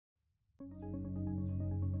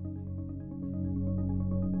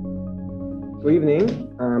Good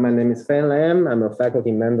evening. My name is Fan Lam. I'm a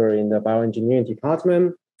faculty member in the bioengineering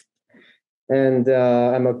department. And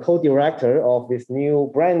I'm a co-director of this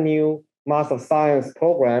brand new Master of Science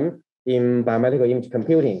program in biomedical image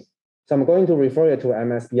computing. So I'm going to refer you to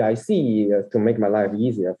MSBIC to make my life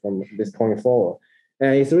easier from this point forward.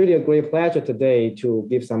 And it's really a great pleasure today to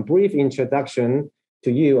give some brief introduction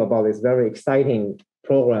to you about this very exciting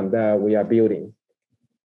program that we are building.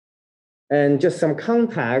 And just some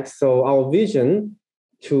context, so our vision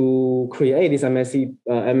to create this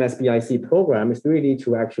MSBIC program is really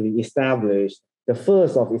to actually establish the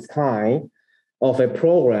first of its kind of a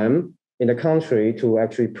program in the country to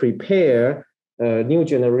actually prepare a new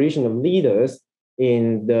generation of leaders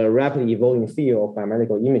in the rapidly evolving field of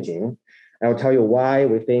biomedical imaging. I'll tell you why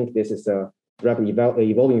we think this is a rapidly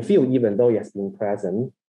evolving field, even though it has been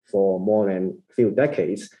present for more than a few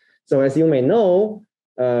decades. So as you may know,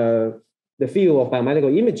 the field of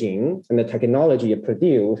biomedical imaging and the technology it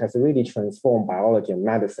produced has really transformed biology and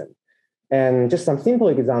medicine. And just some simple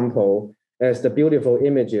example, as the beautiful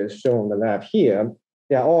images shown on the left here,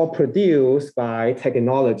 they are all produced by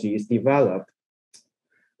technologies developed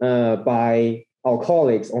by our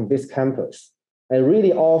colleagues on this campus, and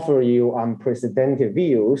really offer you unprecedented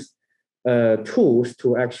views, tools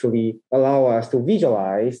to actually allow us to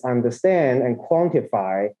visualize, understand, and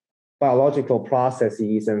quantify biological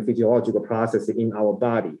processes and physiological processes in our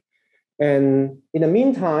body. And in the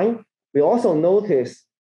meantime, we also notice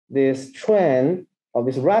this trend of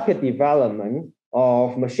this rapid development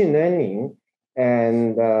of machine learning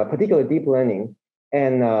and particularly deep learning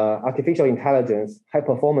and artificial intelligence, high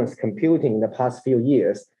performance computing in the past few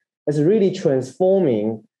years is really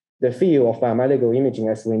transforming the field of biomedical imaging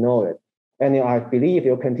as we know it. And I believe it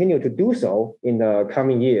will continue to do so in the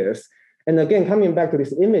coming years. And again, coming back to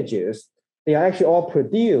these images, they are actually all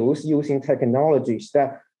produced using technologies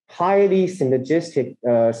that highly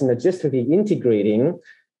synergistically integrating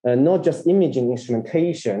not just imaging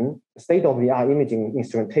instrumentation, state-of-the-art imaging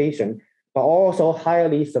instrumentation, but also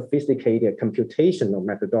highly sophisticated computational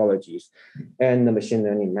methodologies and the machine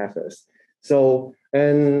learning methods. So,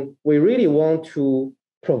 and we really want to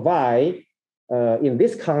provide, in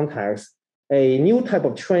this context, a new type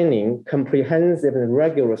of training, comprehensive and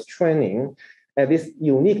rigorous training at this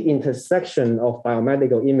unique intersection of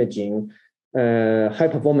biomedical imaging,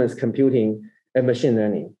 high-performance computing, and machine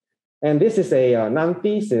learning. And this is a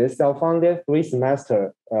non-thesis, self-funded,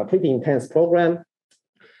 3-semester, pretty intense program.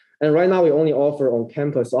 And right now we only offer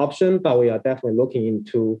on-campus option, but we are definitely looking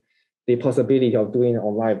into the possibility of doing an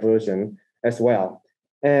online version as well.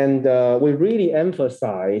 And we really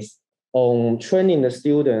emphasize on training the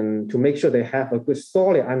student to make sure they have a good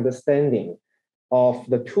solid understanding of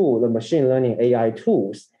the tool, the machine learning AI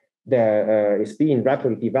tools that is being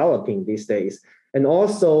rapidly developing these days, and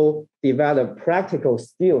also develop practical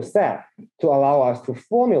skill set to allow us to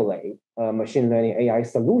formulate machine learning AI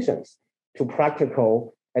solutions to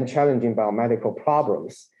practical and challenging biomedical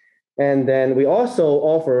problems. And then we also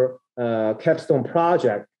offer a capstone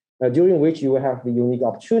project during which you will have the unique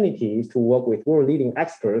opportunities to work with world-leading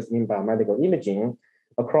experts in biomedical imaging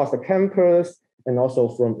across the campus and also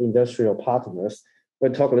from industrial partners.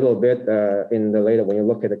 We'll talk a little bit in the later when you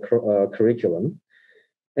look at the curriculum.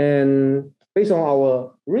 And based on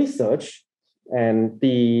our research and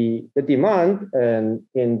the demand and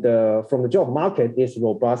from the job market is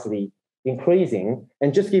robustly increasing.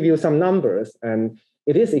 And just give you some numbers, and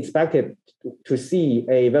it is expected to see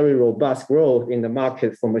a very robust growth in the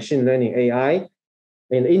market for machine learning AI,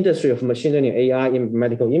 in the industry of machine learning AI in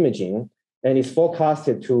medical imaging, and it's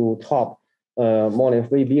forecasted to top more than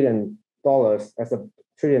 $3 billion as a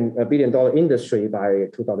billion-dollar industry by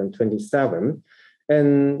 2027.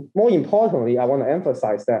 And more importantly, I want to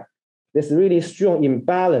emphasize that there's really strong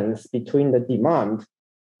imbalance between the demand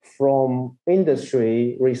from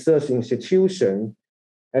industry, research institution,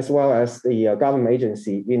 as well as the government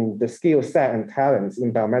agency in the skill set and talents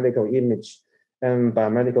in biomedical image and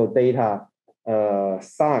biomedical data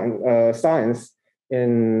science,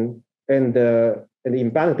 and the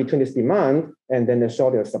imbalance between this demand and then the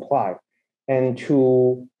shortage of supply. And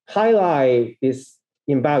to highlight this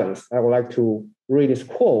imbalance, I would like to read this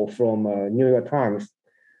quote from New York Times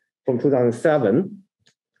from 2007.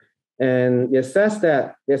 And it says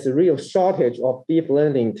that there's a real shortage of deep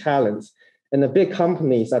learning talents, and the big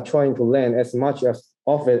companies are trying to learn as much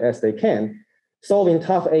of it as they can. Solving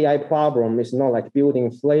tough AI problem is not like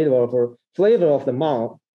building flavor of the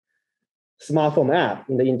month smartphone app.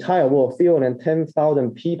 In the entire world, fewer than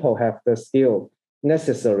 10,000 people have the skill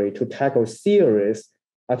necessary to tackle serious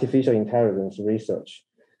artificial intelligence research.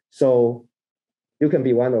 So you can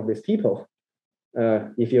be one of these people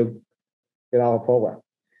if you in our program.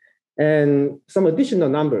 And some additional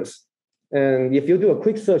numbers. And if you do a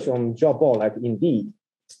quick search on job board like Indeed,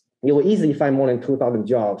 you will easily find more than 2,000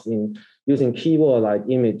 jobs in using keyword like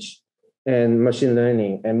image and machine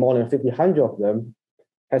learning, and more than 1,500 of them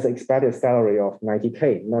has an expected salary of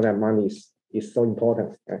 90K. Now that money is so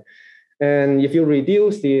important. Right? And if you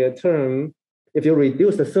reduce the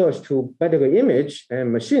search to medical image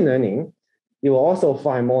and machine learning, you will also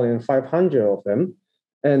find more than 500 of them.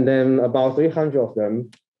 And then about 300 of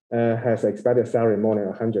them has expected salary more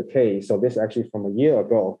than 100K. So this is actually from a year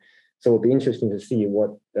ago. So it'll be interesting to see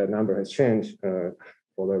what the number has changed for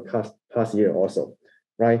the past year also,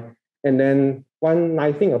 right? And then one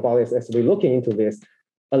nice thing about this, as we're looking into this,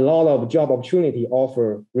 a lot of job opportunity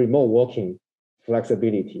offer remote working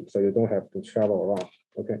flexibility, so you don't have to travel around,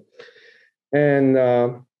 okay? And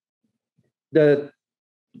the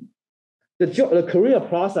career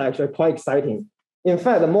process actually quite exciting. In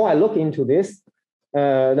fact, the more I look into this,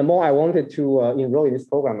 the more I wanted to enroll in this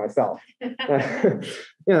program myself.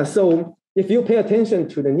 Yeah, so if you pay attention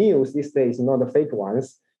to the news these days, not the fake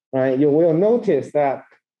ones, right, you will notice that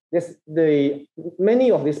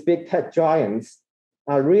many of these big tech giants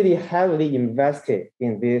are really heavily invested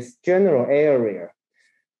in this general area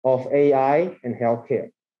of AI and healthcare.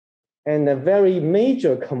 And a very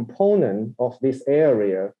major component of this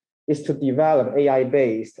area is to develop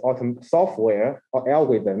AI-based software or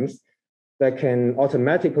algorithms that can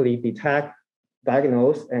automatically detect,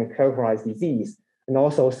 diagnose, and characterize disease, and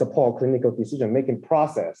also support clinical decision-making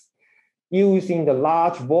process using the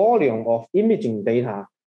large volume of imaging data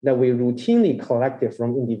that we routinely collected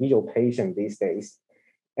from individual patients these days.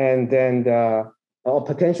 And then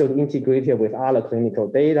potentially integrated with other clinical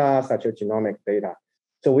data, such as genomic data.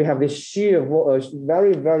 So we have this sheer,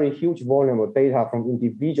 very, very huge volume of data from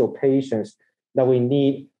individual patients that we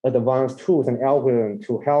need advanced tools and algorithms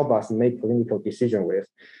to help us make clinical decisions with.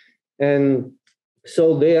 And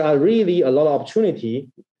so there are really a lot of opportunity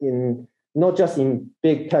in not just in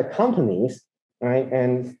big tech companies, right?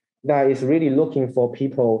 And that is really looking for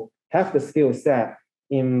people have the skill set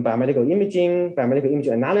in biomedical imaging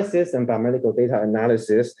analysis, and biomedical data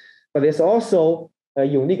analysis. But there's also a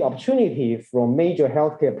unique opportunity from major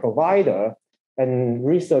healthcare provider and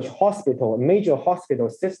research hospital, major hospital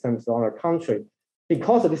systems around the country,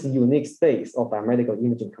 because of this unique space of biomedical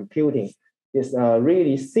imaging computing. There's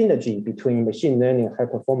really synergy between machine learning and high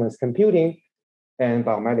performance computing and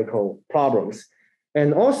biomedical problems.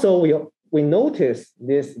 And also we noticed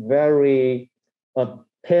this very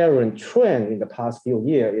apparent trend in the past few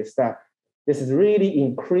years is that this is really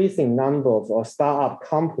increasing number of startup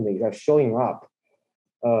companies are showing up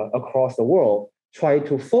across the world, try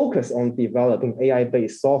to focus on developing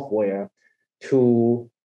AI-based software to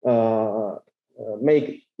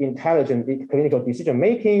make intelligent clinical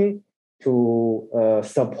decision-making, to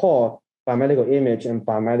support biomedical image and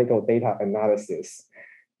biomedical data analysis.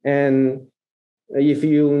 And if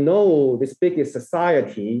you know this biggest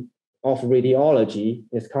society of radiology,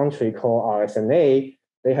 this country called RSNA,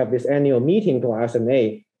 they have this annual meeting called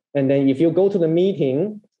RSNA. And then if you go to the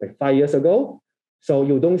meeting like 5 years ago, so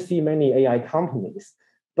you don't see many AI companies.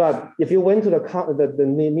 But if you went to the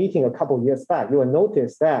meeting a couple of years back, you will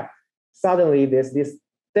notice that suddenly there's this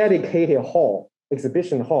dedicated hall,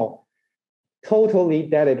 exhibition hall, totally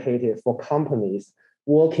dedicated for companies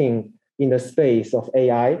working in the space of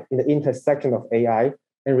AI, in the intersection of AI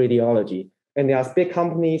and radiology. And there are big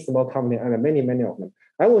companies, small companies, and many, many of them.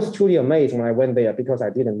 I was truly amazed when I went there because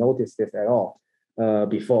I didn't notice this at all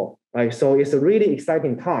before. Right? So it's a really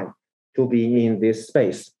exciting time to be in this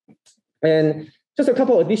space. And just a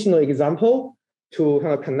couple additional examples to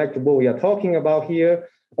kind of connect what we are talking about here.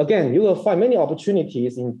 Again, you will find many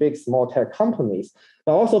opportunities in big, small tech companies,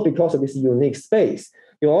 but also because of this unique space,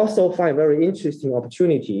 you also find very interesting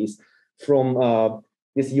opportunities from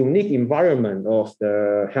this unique environment of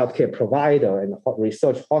the healthcare provider and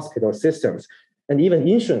research hospital systems, and even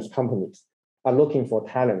insurance companies are looking for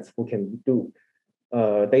talents who can do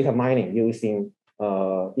data mining using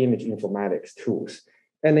image informatics tools.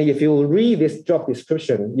 And if you read this job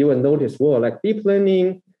description, you will notice like deep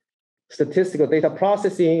learning, statistical data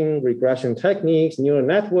processing, regression techniques, neural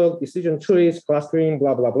network, decision trees, clustering,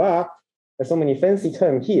 blah, blah, blah. There's so many fancy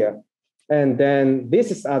terms here. And then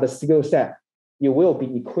these are the skill set you will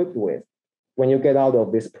be equipped with when you get out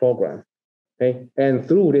of this program. Okay? And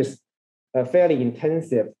through this fairly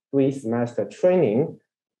intensive 3-semester training,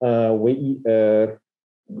 we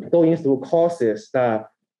going through courses that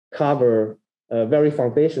cover very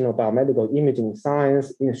foundational biomedical imaging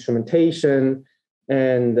science, instrumentation,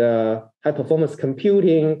 and high-performance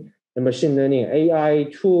computing, and machine learning and AI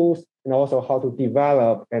tools, and also how to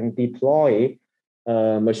develop and deploy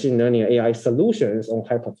machine learning and AI solutions on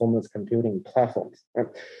high performance computing platforms. Right?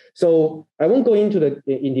 So I won't go into the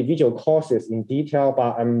individual courses in detail,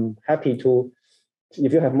 but I'm happy to,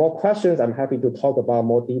 if you have more questions, I'm happy to talk about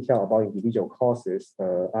more detail about individual courses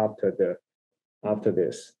after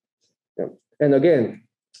this. Yeah. And again,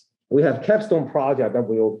 we have capstone project that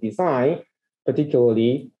we will design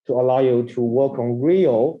particularly to allow you to work on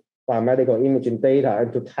real biomedical imaging data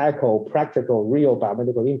and to tackle practical real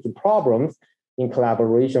biomedical imaging problems in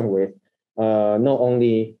collaboration with not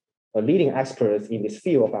only leading experts in this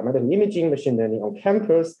field of biomedical imaging, machine learning on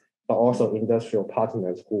campus, but also industrial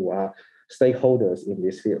partners who are stakeholders in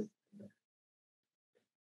this field.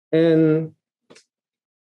 And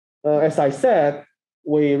as I said,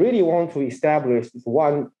 we really want to establish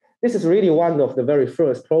this is really one of the very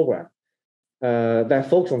first programs that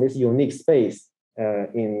focus on this unique space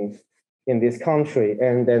in this country.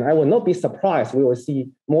 And then I will not be surprised, we will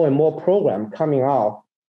see more and more programs coming out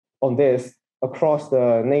on this across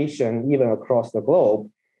the nation, even across the globe.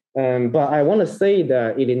 But I want to say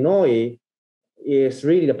that Illinois is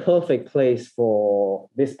really the perfect place for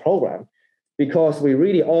this program because we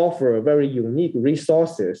really offer very unique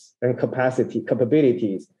resources and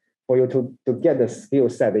capabilities for you to get the skill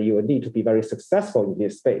set that you will need to be very successful in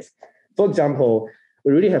this space. For example,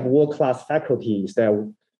 we really have world-class faculties that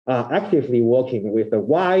are actively working with a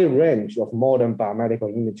wide range of modern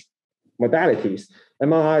biomedical image modalities,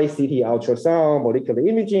 MRI, CT, ultrasound, molecular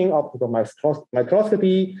imaging, optical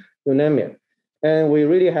microscopy, you name it. And we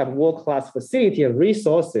really have world-class facility and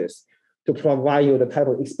resources to provide you the type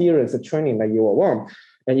of experience and training that you will want,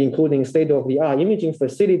 and including state-of-the-art imaging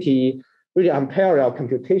facility, really unparalleled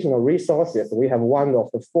computational resources. We have one of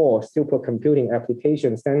the 4 supercomputing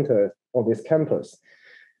application centers on this campus.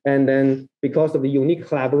 And then because of the unique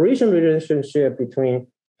collaboration relationship between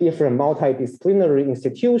different multidisciplinary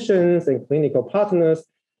institutions and clinical partners,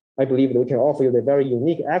 I believe that we can offer you a very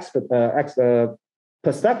unique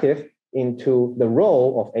perspective into the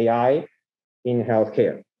role of AI in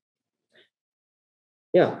healthcare.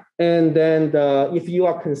 Yeah, and then if you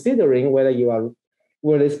are considering whether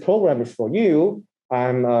this program is for you,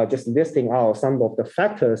 I'm just listing out some of the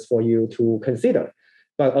factors for you to consider.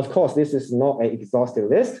 But of course, this is not an exhaustive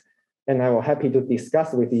list, and I will happy to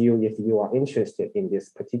discuss with you if you are interested in this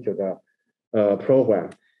particular program.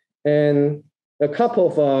 And a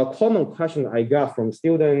couple of common questions I got from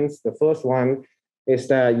students. The first one is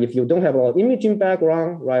that if you don't have a imaging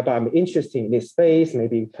background, right, but I'm interested in this space,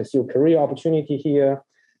 maybe pursue career opportunity here,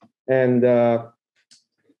 and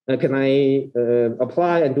can I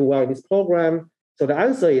apply and do well in this program? So the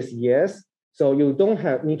answer is yes. So you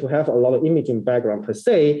don't need to have a lot of imaging background per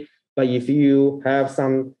se, but if you have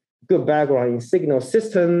some good background in signal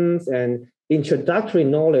systems and introductory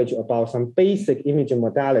knowledge about some basic imaging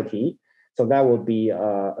modality, so that would be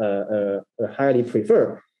highly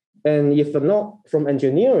preferred. And if not from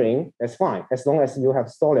engineering, that's fine, as long as you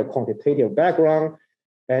have solid quantitative background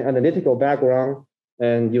and analytical background,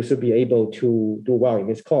 and you should be able to do well in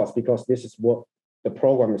this course because this is what the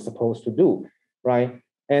program is supposed to do, right?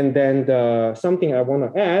 And then something I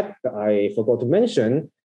want to add that I forgot to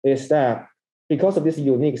mention is that because of this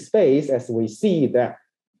unique space, as we see that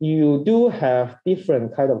you do have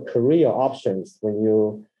different kind of career options when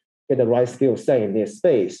you get the right skill set in this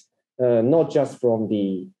space, not just from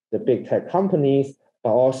the big tech companies,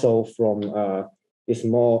 but also from these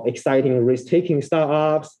more exciting risk-taking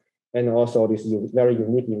startups, and also this very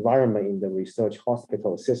unique environment in the research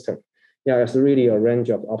hospital system. Yeah, it's really a range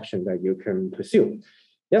of options that you can pursue.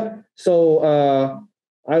 Yeah, so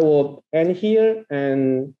I will end here,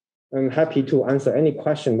 and I'm happy to answer any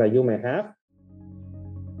question that you may have.